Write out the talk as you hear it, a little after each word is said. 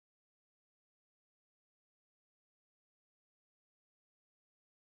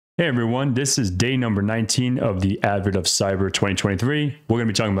Hey everyone, this is day number 19 of the Advent of Cyber 2023. We're going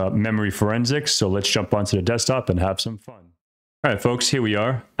to be talking about memory forensics, so let's jump onto the desktop and have some fun. All right, folks, here we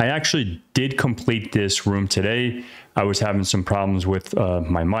are. I actually did complete this room today. I was having some problems with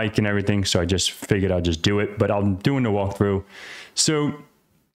my mic and everything, so I just figured I'd just do it, but I'm doing the walkthrough. So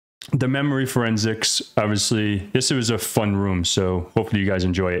the memory forensics, obviously, this was a fun room, so hopefully you guys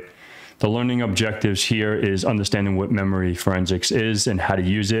enjoy it. The learning objectives here is understanding what memory forensics is and how to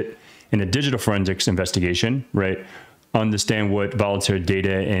use it in a digital forensics investigation, right? Understand what voluntary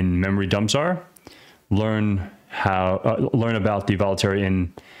data and memory dumps are. Learn about the voluntary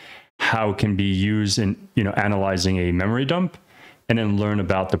and how it can be used in, analyzing a memory dump, and then learn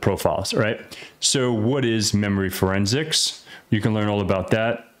about the profiles, right? So what is memory forensics? You can learn all about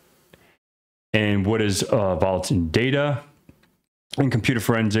that. And what is volatile data? In computer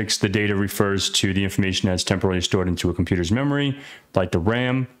forensics, the data refers to the information that's temporarily stored into a computer's memory, like the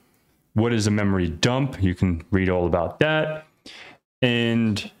RAM. What is a memory dump? You can read all about that.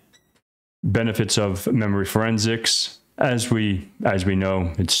 And benefits of memory forensics. As we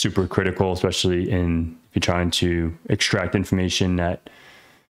know, it's super critical, especially if you're trying to extract information that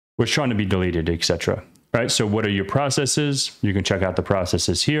was trying to be deleted, etc. Right? So what are your processes? You can check out the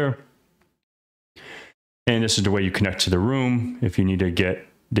processes here. And this is the way you connect to the room. If you need to get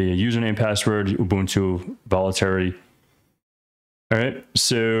the username, password, Ubuntu, voluntary. All right,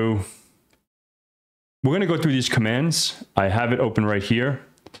 so we're going to go through these commands. I have it open right here.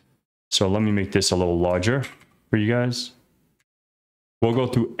 So let me make this a little larger for you guys. We'll go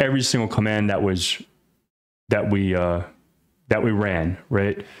through every single command that we ran,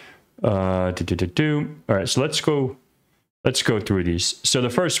 right? All right, so let's go through these. So the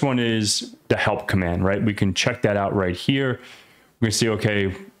first one is the help command, right? We can check that out right here. We can see,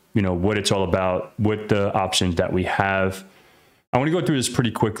 okay, what it's all about, what the options that we have. I want to go through this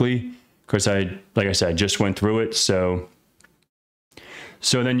pretty quickly because like I said, I just went through it. So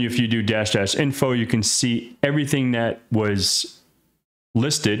then if you do -- info, you can see everything that was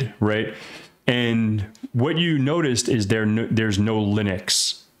listed, right? And what you noticed is there's no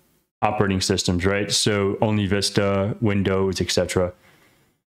Linux operating systems, right? So only Vista, Windows, etc.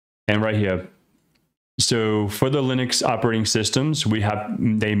 And right here. So for the Linux operating systems,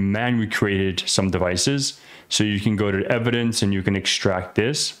 they manually created some devices. So you can go to evidence and you can extract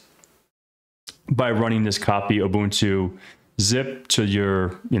this by running this copy Ubuntu zip to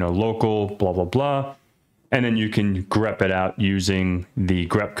your local blah blah blah, and then you can grep it out using the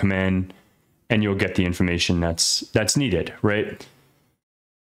grep command, and you'll get the information that's needed, right?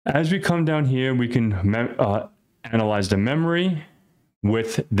 As we come down here, we can analyze the memory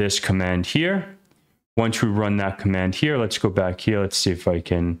with this command here. Once we run that command here, let's go back here. Let's see if I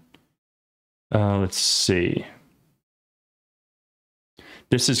can, let's see.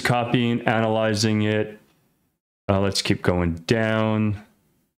 This is copying, analyzing it. Let's keep going down.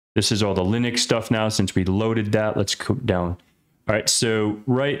 This is all the Linux stuff now since we loaded that. Let's go down. All right, so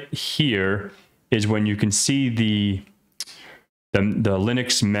right here is when you can see the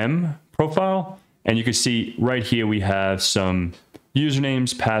Linux mem profile, and you can see right here we have some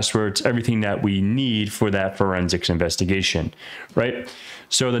usernames, passwords, everything that we need for that forensics investigation, right?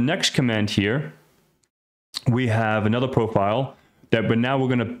 So the next command here, we have another profile but now we're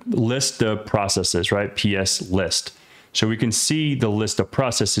going to list the processes, right? PS list. So we can see the list of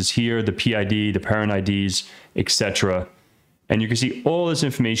processes here, the PID, the parent IDs, etc. And you can see all this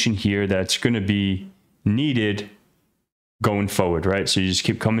information here that's going to be needed going forward, right? So you just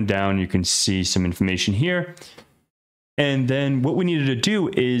keep coming down, you can see some information here. And then what we needed to do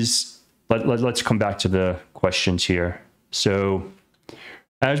is, let's come back to the questions here. So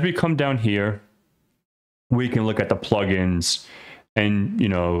as we come down here, we can look at the plugins and,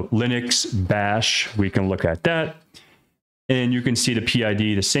 Linux, Bash, we can look at that. And you can see the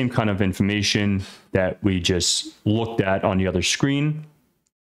PID, the same kind of information that we just looked at on the other screen.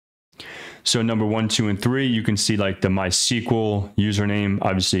 So number 1, 2, and 3, you can see like the MySQL username.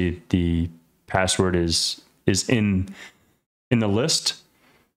 Obviously, the password is in the list.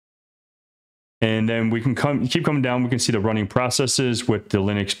 And then we can keep coming down. We can see the running processes with the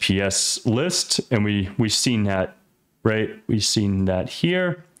Linux PS list, and we've seen that, right? We've seen that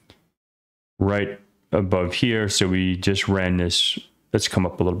here, right above here. So we just ran this. Let's come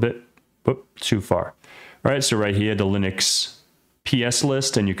up a little bit. Whoop, too far. All right, so right here, the Linux PS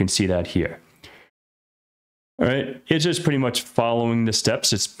list, and you can see that here. All right, it's just pretty much following the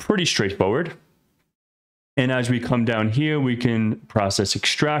steps. It's pretty straightforward. And as we come down here, we can process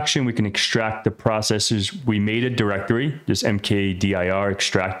extraction. We can extract the processes. We made a directory, this mkdir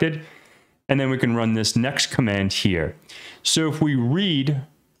extracted. And then we can run this next command here. So if we read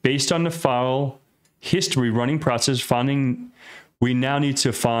based on the file history running process, we now need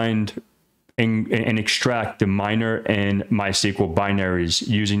to find and extract the miner and MySQL binaries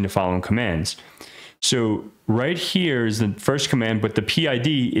using the following commands. So right here is the first command, but the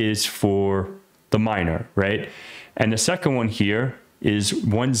PID is for the miner, right? And the second one here is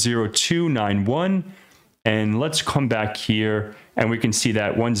 10291. And let's come back here and we can see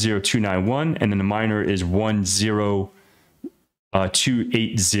that 10291, and then the miner is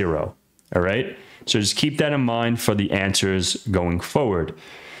 10280. All right. So just keep that in mind for the answers going forward.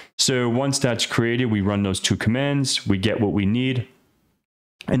 So once that's created, we run those two commands, we get what we need.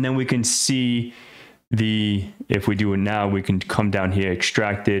 And then we can see if we do it now, we can come down here,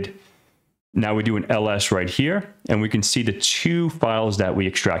 extracted. Now we do an ls right here, and we can see the two files that we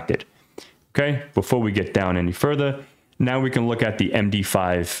extracted. Okay, before we get down any further, now we can look at the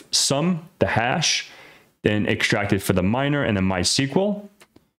MD5 sum, the hash, then extracted for the miner and the MySQL. All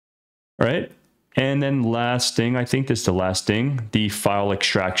right. And then last thing, I think this is the last thing, the file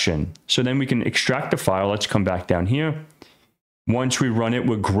extraction. So then we can extract the file. Let's come back down here. Once we run it,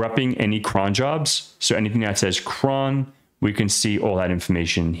 we're grepping any cron jobs. So anything that says cron, we can see all that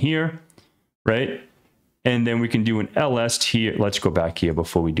information here, right? And then we can do an ls here. Let's go back here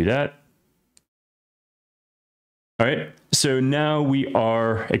before we do that. All right, so now we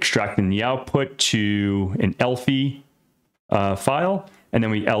are extracting the output to an elfie file, and then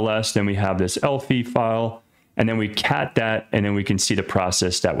we ls, then we have this elfie file, and then we cat that, and then we can see the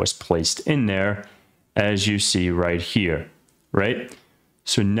process that was placed in there, as you see right here, right?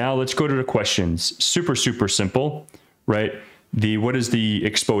 So now let's go to the questions. Super, super simple, right? What is the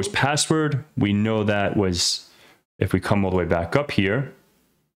exposed password? We know that was, if we come all the way back up here,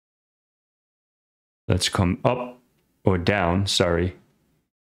 let's come up or down, sorry.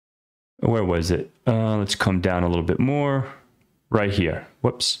 Where was it? Let's come down a little bit more. Right here.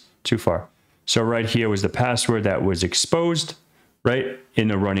 Whoops, too far. So right here was the password that was exposed, right, in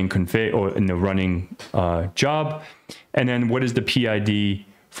the running config or in the running job. And then what is the PID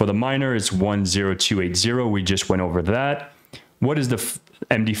for the miner? It's 10280. We just went over that. What is the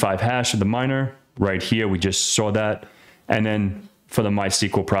MD5 hash of the miner? Right here, we just saw that. And then for the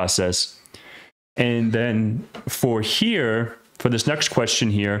MySQL process. And then for here, for this next question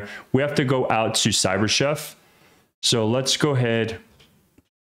here, we have to go out to CyberChef. So let's go ahead.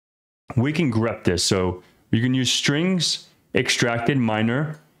 We can grep this. So you can use strings extracted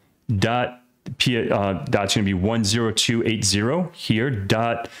miner dot that's going to be 10280 here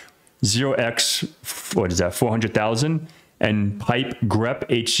dot 0x, what is that, 400,000, and pipe grep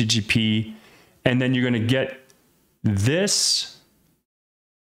HTTP, and then you're going to get this.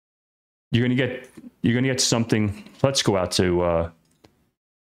 You're going to get something. Let's go out to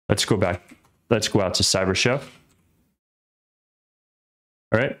let's go out to CyberChef.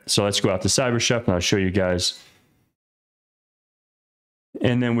 All right, so let's go out to CyberChef and I'll show you guys.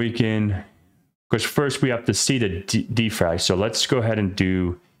 And then we can, because first we have to see the defrag. So let's go ahead and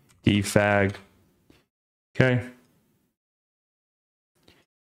do defrag. Okay.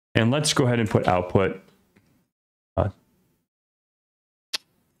 And let's go ahead and put output. Let's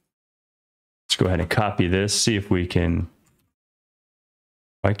go ahead and copy this, see if we can,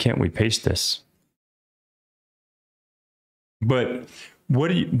 why can't we paste this? But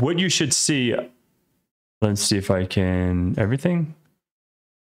what you should see, let's see if I can, everything.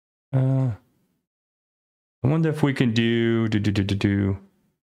 I wonder if we can do.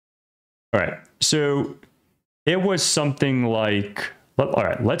 All right, so it was something like, all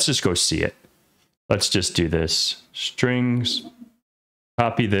right, let's just go see it. Let's just do this. Strings,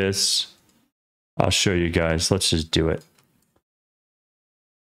 copy this. I'll show you guys. Let's just do it.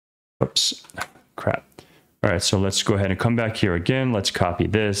 Oops, crap. All right, so let's go ahead and come back here again. Let's copy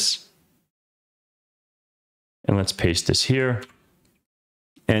this. And let's paste this here.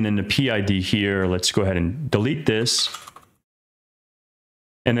 And then the PID here, let's go ahead and delete this.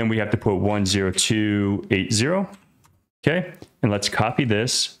 And then we have to put 10280. Okay, and let's copy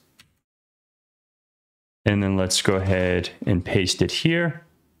this. And then let's go ahead and paste it here.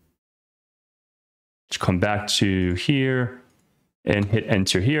 Let's come back to here and hit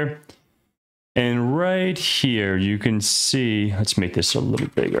enter here. And right here, you can see, let's make this a little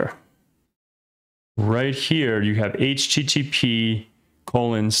bigger. Right here, you have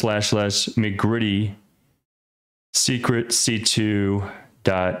http://mcgritty secret c2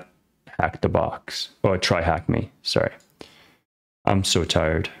 dot hack the box, or TryHackMe, sorry. I'm so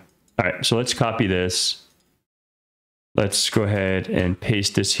tired. All right, so let's copy this. Let's go ahead and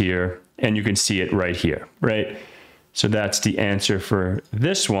paste this here, and you can see it right here, right? So that's the answer for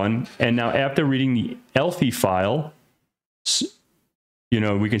this one. And now after reading the elfie file,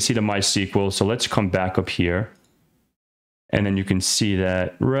 we can see the MySQL. So let's come back up here. And then you can see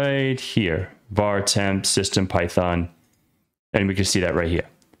that right here, var temp system Python. And we can see that right here.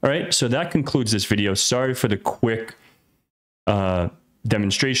 All right, so that concludes this video. Sorry for the quick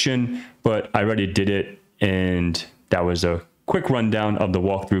demonstration, but I already did it. And that was a quick rundown of the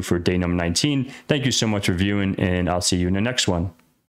walkthrough for day number 19. Thank you so much for viewing, and I'll see you in the next one.